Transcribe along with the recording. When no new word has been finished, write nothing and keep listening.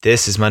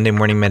This is Monday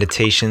Morning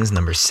Meditations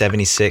number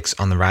 76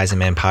 on the Rising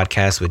Man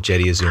podcast with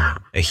Jeddy Azuma.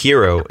 A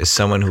hero is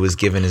someone who has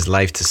given his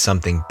life to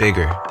something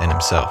bigger than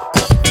himself.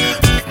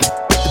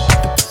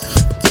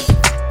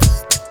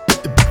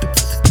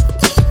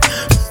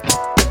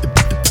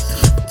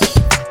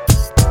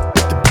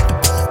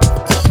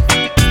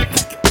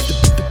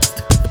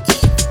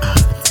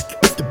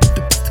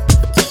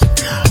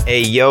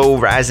 Hey yo,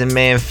 Rising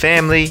Man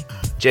family.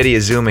 Jeddy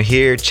Azuma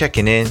here,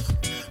 checking in.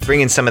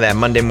 Bringing some of that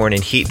Monday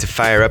morning heat to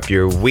fire up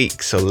your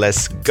week, so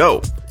let's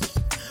go.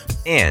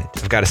 And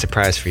I've got a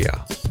surprise for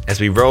y'all.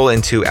 As we roll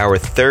into our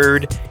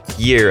third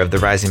year of the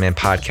Rising Man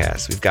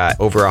podcast, we've got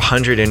over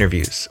 100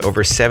 interviews,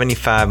 over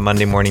 75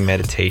 Monday morning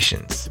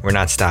meditations. We're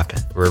not stopping.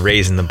 We're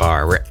raising the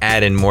bar. We're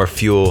adding more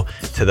fuel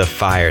to the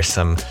fire,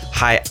 some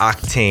high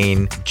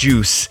octane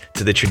juice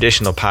to the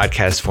traditional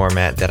podcast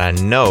format that I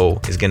know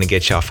is going to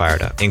get y'all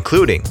fired up,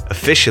 including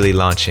officially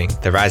launching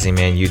the Rising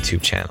Man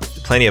YouTube channel.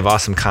 Plenty of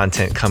awesome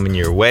content coming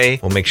your way.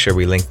 We'll make sure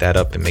we link that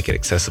up and make it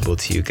accessible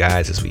to you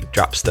guys as we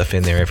drop stuff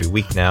in there every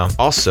week now.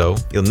 Also,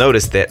 you'll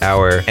notice that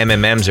our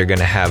MMMs are going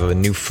to have a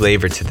new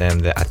flavor to them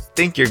that I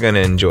think you're going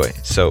to enjoy.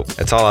 So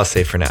that's all I'll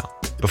say for now.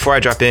 Before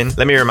I drop in,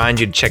 let me remind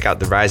you to check out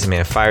the Rising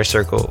Man Fire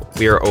Circle.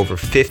 We are over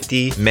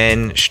 50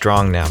 men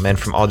strong now, men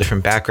from all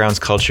different backgrounds,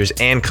 cultures,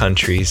 and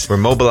countries. We're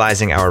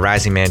mobilizing our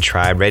Rising Man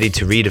tribe, ready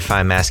to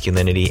redefine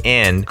masculinity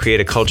and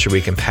create a culture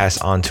we can pass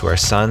on to our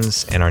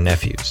sons and our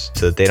nephews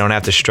so that they don't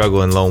have to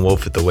struggle and lone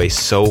wolf it the way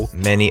so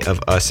many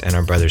of us and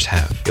our brothers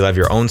have. You'll have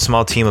your own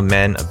small team of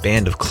men, a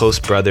band of close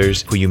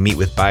brothers who you meet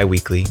with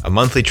bi-weekly, a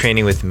monthly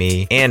training with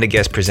me, and a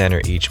guest presenter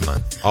each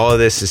month. All of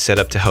this is set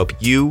up to help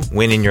you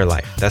win in your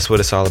life. That's what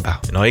it's all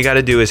about. And all you got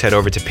to do is head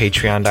over to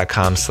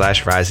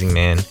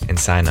patreon.com/risingman and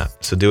sign up.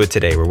 So do it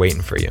today. We're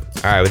waiting for you.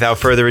 All right, without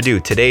further ado,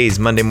 today's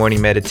Monday morning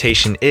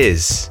meditation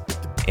is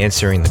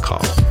answering the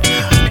call.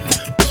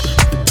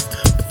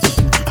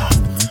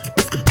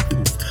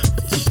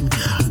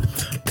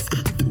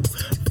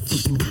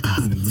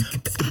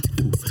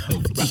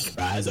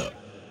 Rise up.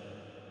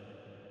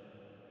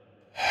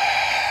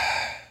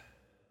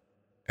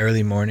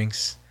 Early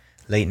mornings,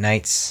 late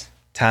nights,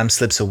 time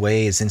slips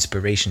away as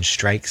inspiration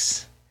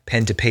strikes.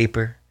 Pen to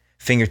paper,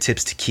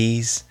 fingertips to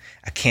keys.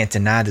 I can't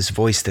deny this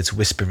voice that's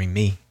whispering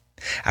me.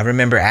 I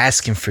remember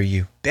asking for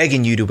you,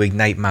 begging you to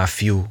ignite my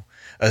fuel,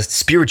 a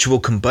spiritual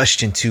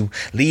combustion to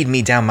lead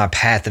me down my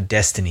path of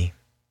destiny.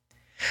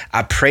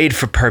 I prayed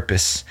for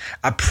purpose.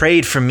 I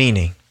prayed for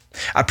meaning.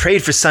 I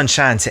prayed for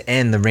sunshine to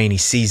end the rainy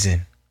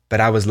season,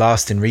 but I was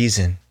lost in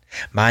reason,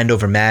 mind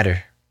over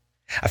matter.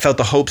 I felt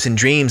the hopes and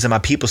dreams of my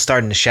people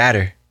starting to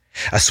shatter.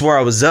 I swore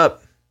I was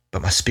up,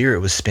 but my spirit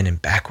was spinning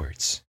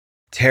backwards.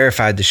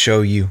 Terrified to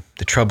show you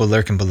the trouble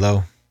lurking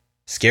below.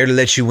 Scared to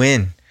let you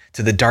in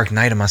to the dark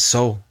night of my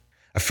soul.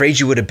 Afraid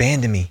you would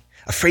abandon me.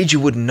 Afraid you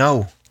wouldn't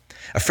know.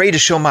 Afraid to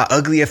show my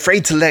ugly.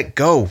 Afraid to let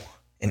go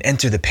and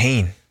enter the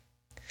pain.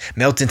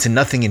 Melt into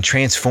nothing and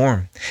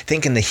transform.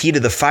 Thinking the heat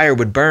of the fire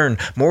would burn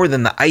more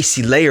than the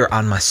icy layer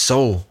on my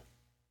soul.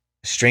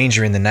 A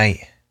stranger in the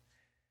night.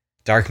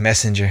 Dark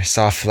messenger,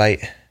 soft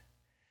flight.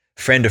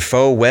 Friend or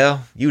foe,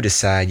 well, you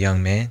decide,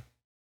 young man.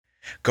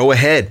 Go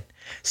ahead.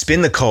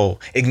 Spin the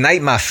coal,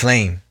 ignite my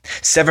flame,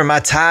 sever my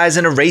ties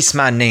and erase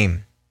my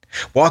name.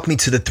 Walk me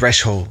to the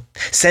threshold,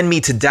 send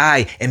me to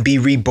die and be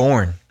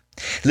reborn.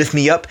 Lift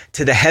me up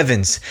to the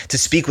heavens to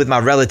speak with my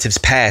relatives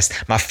past,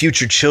 my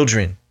future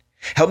children.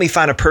 Help me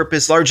find a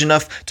purpose large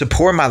enough to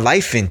pour my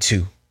life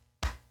into.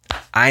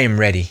 I am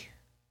ready.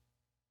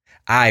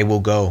 I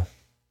will go.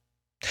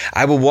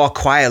 I will walk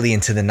quietly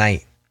into the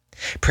night,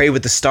 pray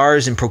with the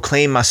stars and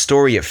proclaim my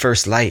story at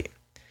first light.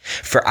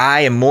 For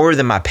I am more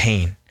than my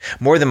pain.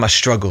 More than my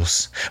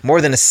struggles, more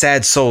than a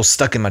sad soul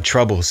stuck in my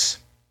troubles.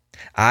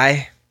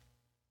 I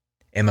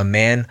am a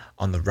man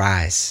on the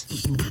rise.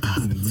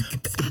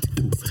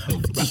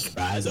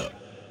 Rise up.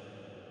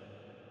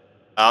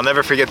 I'll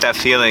never forget that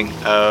feeling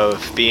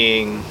of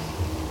being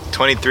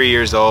 23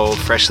 years old,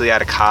 freshly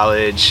out of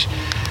college.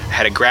 I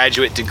had a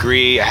graduate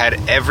degree. I had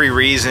every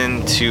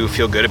reason to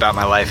feel good about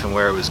my life and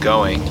where it was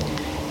going.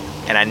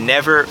 And I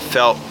never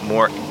felt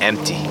more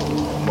empty,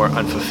 more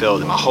unfulfilled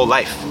in my whole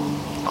life.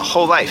 My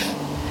whole life.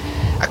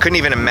 I couldn't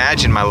even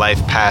imagine my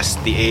life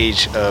past the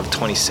age of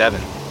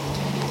 27,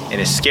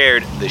 and it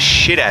scared the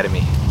shit out of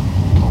me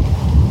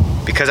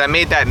because I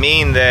made that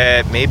mean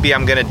that maybe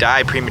I'm gonna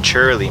die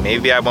prematurely.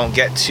 Maybe I won't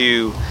get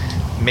to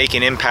make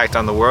an impact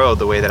on the world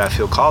the way that I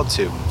feel called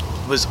to.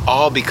 It was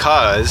all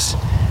because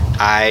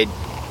I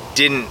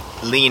didn't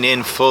lean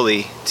in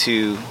fully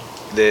to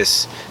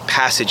this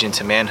passage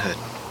into manhood.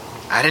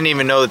 I didn't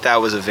even know that that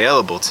was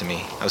available to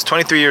me. I was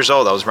 23 years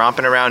old. I was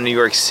romping around New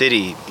York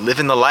City,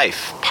 living the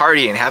life,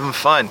 partying, having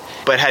fun,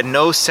 but had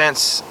no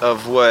sense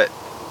of what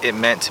it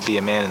meant to be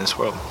a man in this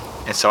world.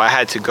 And so I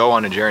had to go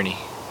on a journey.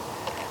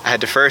 I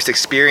had to first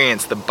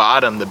experience the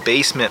bottom, the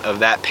basement of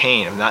that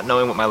pain, of not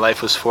knowing what my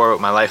life was for,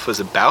 what my life was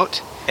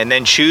about, and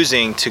then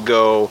choosing to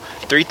go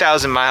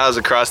 3,000 miles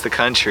across the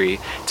country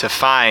to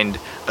find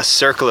a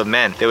circle of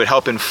men that would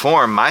help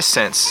inform my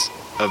sense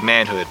of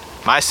manhood,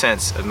 my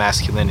sense of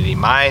masculinity,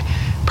 my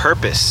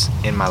purpose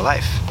in my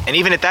life. And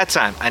even at that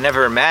time, I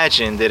never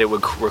imagined that it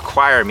would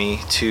require me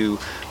to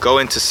go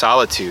into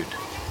solitude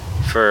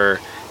for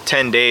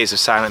 10 days of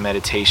silent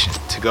meditation,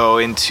 to go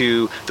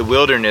into the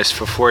wilderness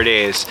for 4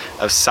 days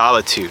of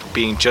solitude,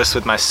 being just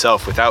with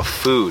myself, without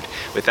food,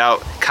 without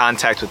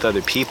contact with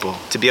other people,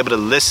 to be able to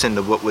listen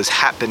to what was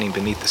happening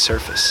beneath the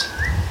surface.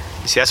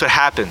 You see, that's what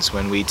happens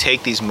when we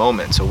take these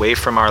moments away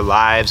from our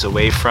lives,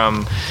 away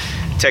from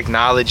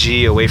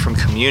technology, away from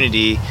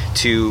community,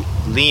 to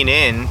lean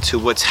in to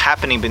what's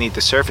happening beneath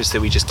the surface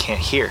that we just can't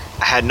hear.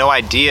 I had no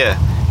idea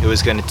it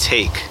was going to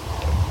take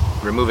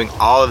removing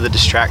all of the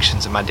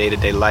distractions of my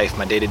day-to-day life,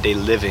 my day-to-day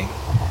living,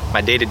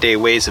 my day-to-day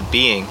ways of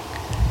being,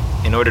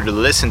 in order to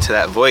listen to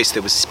that voice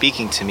that was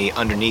speaking to me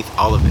underneath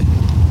all of it.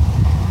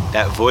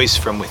 That voice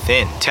from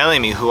within,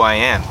 telling me who I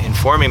am,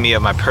 informing me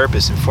of my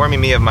purpose, informing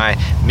me of my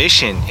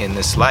mission in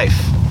this life.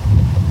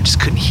 I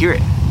just couldn't hear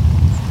it.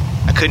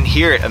 I couldn't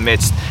hear it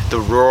amidst the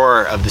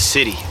roar of the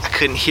city. I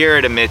couldn't hear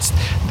it amidst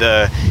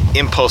the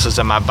impulses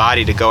of my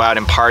body to go out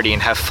and party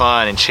and have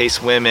fun and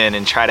chase women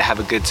and try to have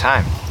a good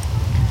time.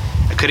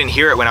 I couldn't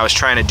hear it when I was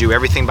trying to do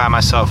everything by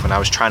myself, when I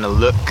was trying to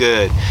look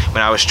good,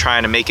 when I was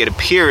trying to make it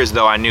appear as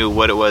though I knew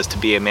what it was to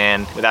be a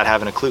man without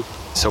having a clue.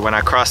 So when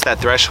I crossed that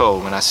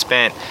threshold, when I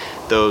spent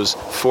those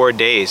 4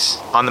 days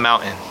on the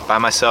mountain by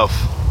myself,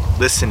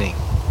 listening,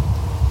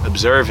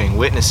 observing,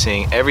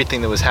 witnessing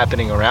everything that was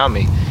happening around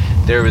me,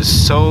 there was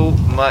so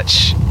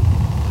much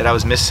that I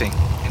was missing,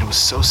 and it was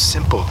so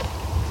simple.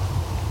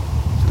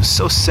 It was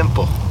so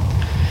simple.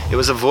 It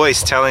was a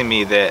voice telling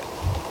me that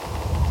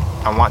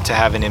I want to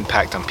have an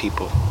impact on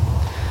people.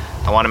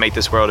 I want to make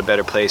this world a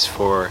better place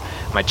for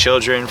my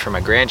children, for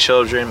my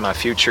grandchildren, my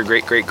future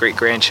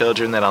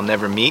great-great-great-grandchildren that I'll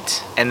never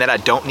meet, and that I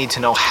don't need to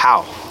know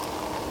how.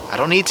 I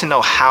don't need to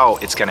know how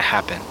it's going to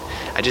happen.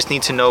 I just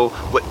need to know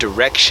what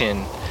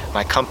direction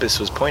my compass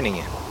was pointing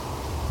in.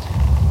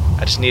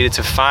 I just needed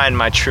to find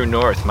my true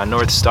north, my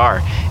North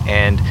Star,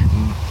 and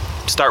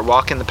start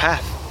walking the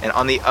path. And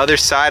on the other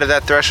side of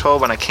that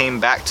threshold, when I came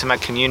back to my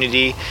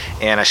community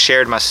and I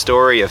shared my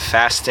story of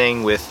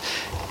fasting with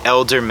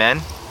elder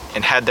men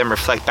and had them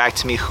reflect back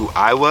to me who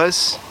I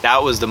was,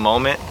 that was the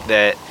moment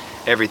that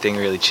everything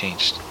really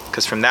changed.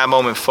 Because from that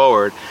moment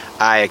forward,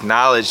 I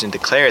acknowledged and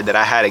declared that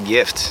I had a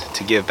gift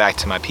to give back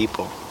to my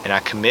people. And I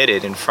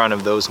committed in front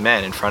of those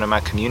men, in front of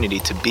my community,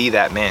 to be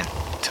that man,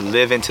 to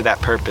live into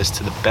that purpose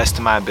to the best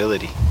of my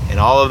ability. And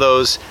all of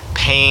those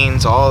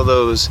pains, all of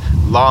those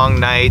long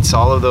nights,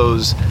 all of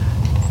those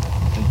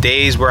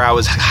days where I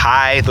was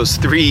high, those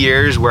 3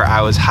 years where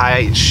I was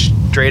high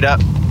straight up,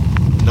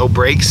 no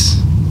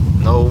breaks,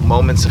 no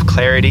moments of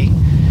clarity,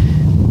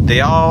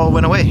 they all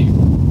went away.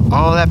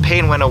 All that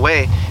pain went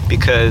away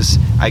because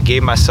I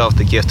gave myself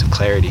the gift of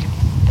clarity.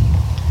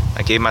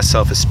 I gave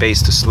myself a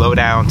space to slow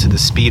down to the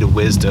speed of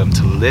wisdom,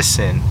 to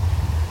listen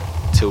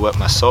to what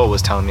my soul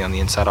was telling me on the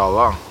inside all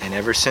along. And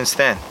ever since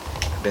then,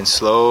 I've been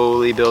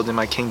slowly building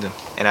my kingdom.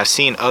 And I've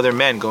seen other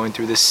men going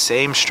through the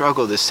same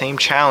struggle, the same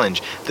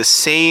challenge, the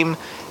same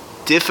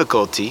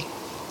difficulty,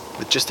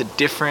 with just a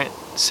different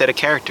set of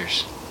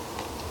characters.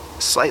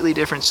 A slightly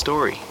different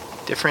story,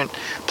 different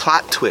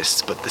plot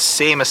twists, but the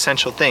same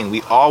essential thing.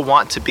 We all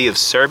want to be of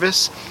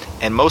service,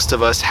 and most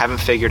of us haven't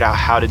figured out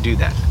how to do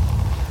that.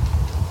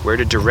 Where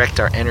to direct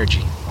our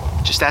energy.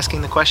 Just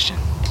asking the question.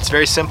 It's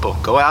very simple.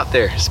 Go out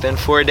there, spend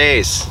 4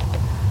 days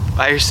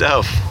by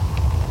yourself.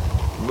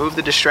 Remove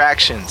the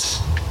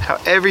distractions.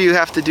 However you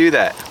have to do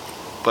that.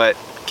 But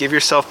give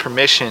yourself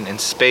permission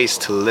and space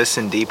to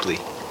listen deeply.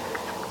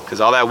 Because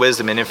all that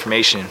wisdom and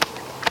information,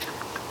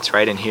 it's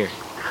right in here.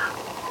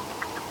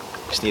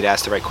 Just need to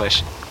ask the right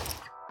question.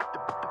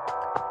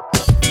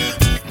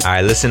 All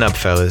right, listen up,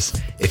 fellas.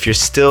 If you're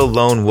still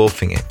lone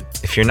wolfing it,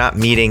 if you're not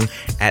meeting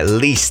at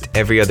least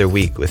every other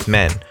week with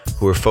men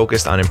who are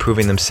focused on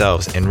improving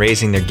themselves and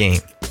raising their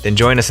game, then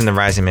join us in the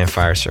Rising Man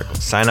Fire Circle.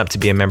 Sign up to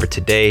be a member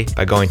today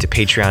by going to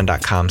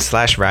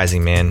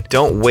patreon.com/risingman.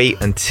 Don't wait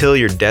until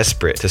you're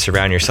desperate to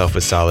surround yourself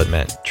with solid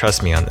men.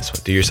 Trust me on this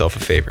one. Do yourself a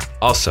favor.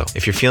 Also,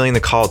 if you're feeling the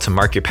call to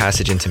mark your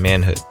passage into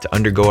manhood, to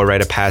undergo a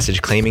rite of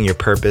passage, claiming your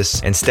purpose,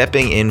 and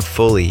stepping in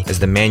fully as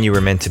the man you were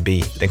meant to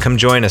be, then come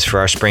join us for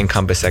our Spring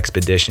Compass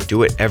Expedition. Do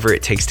whatever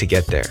it takes to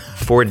get there.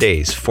 4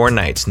 days, 4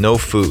 nights, no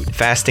food,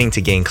 fasting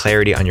to gain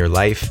clarity on your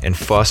life, and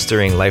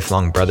fostering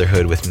lifelong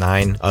brotherhood with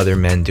 9 other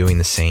men doing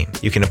the same.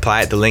 You can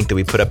apply at the link that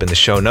we put up in the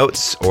show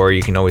notes, or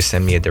you can always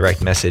send me a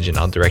direct message and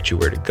I'll direct you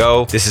where to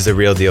go. This is a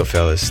real deal,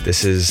 fellas.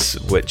 This is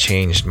what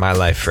changed my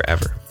life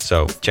forever.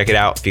 So check it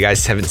out. If you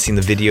guys haven't seen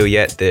the video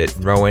yet that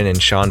Rowan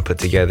and Sean put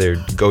together,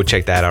 go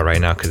check that out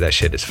right now because that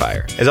shit is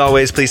fire. As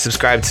always, please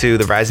subscribe to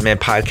the Rising Man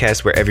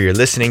podcast wherever you're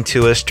listening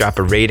to us. Drop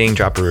a rating,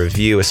 drop a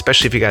review,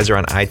 especially if you guys are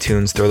on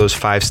iTunes. Throw those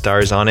 5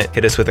 stars on it.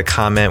 Hit us with a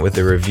comment, with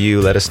a review.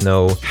 Let us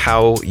know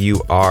how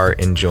you are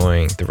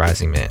enjoying the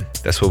Rising Man.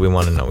 That's what we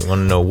want to know. We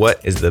want to know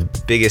what is the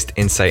biggest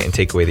insight and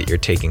takeaway that you're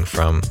taking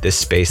from this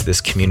space, this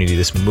community,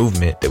 this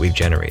movement that we've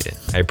generated.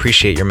 I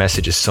appreciate your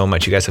messages so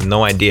much. You guys have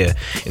no idea.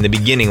 In the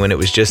beginning, when it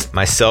was just just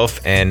myself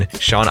and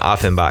Sean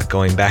Offenbach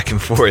going back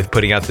and forth,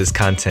 putting out this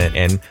content,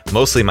 and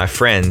mostly my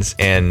friends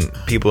and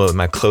people in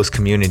my close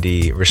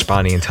community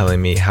responding and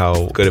telling me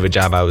how good of a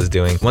job I was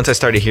doing. Once I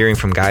started hearing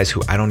from guys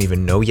who I don't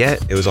even know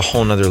yet, it was a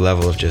whole nother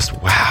level of just,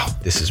 wow,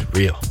 this is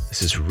real.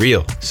 This is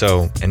real.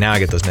 So, and now I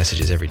get those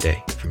messages every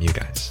day from you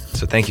guys.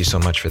 So thank you so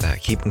much for that.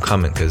 Keep them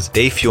coming because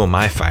they fuel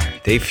my fire.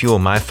 They fuel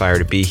my fire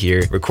to be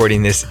here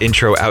recording this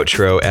intro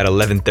outro at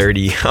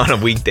 11:30 on a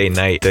weekday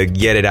night to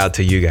get it out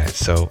to you guys.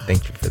 So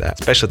thank you for that.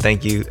 Special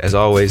thank you as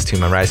always to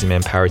my Rising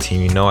Man Power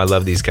team. You know I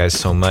love these guys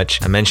so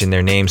much. I mentioned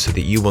their names so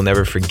that you will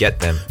never forget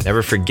them.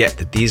 Never forget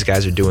that these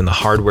guys are doing the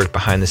hard work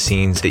behind the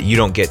scenes that you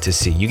don't get to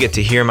see. You get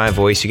to hear my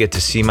voice, you get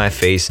to see my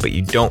face, but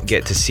you don't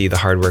get to see the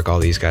hard work all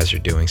these guys are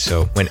doing.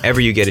 So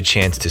whenever you get a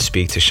chance to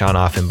speak to Sean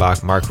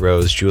Offenbach, Mark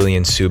Rose,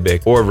 Julian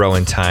Subic, or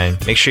Rowan Tyne,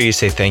 make sure you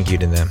say thank you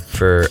to them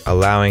for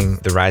allowing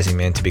the Rising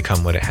Man to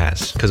become what it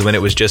has. Because when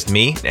it was just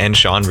me and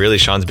Sean, really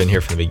Sean's been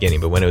here from the beginning,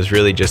 but when it was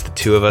really just the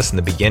two of us in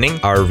the beginning,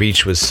 our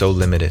reach was so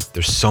limited.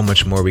 There's so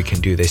much more we can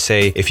do. They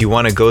say if you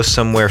want to go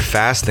somewhere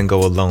fast, then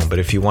go alone. But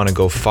if you want to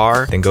go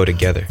far, then go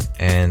together.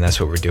 And that's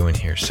what we're doing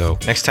here. So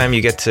next time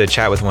you get to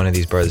chat with one of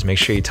these brothers, make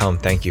sure you tell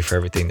them thank you for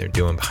everything they're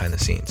doing behind the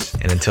scenes.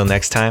 And until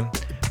next time,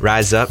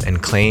 rise up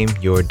and claim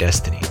your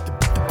destiny.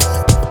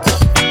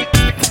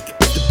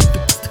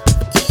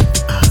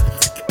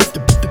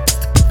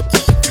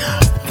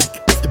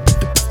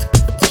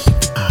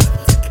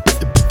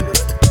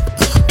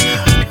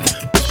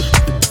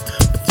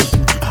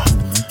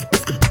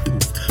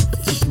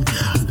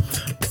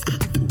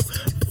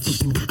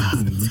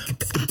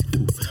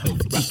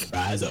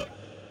 Rise up.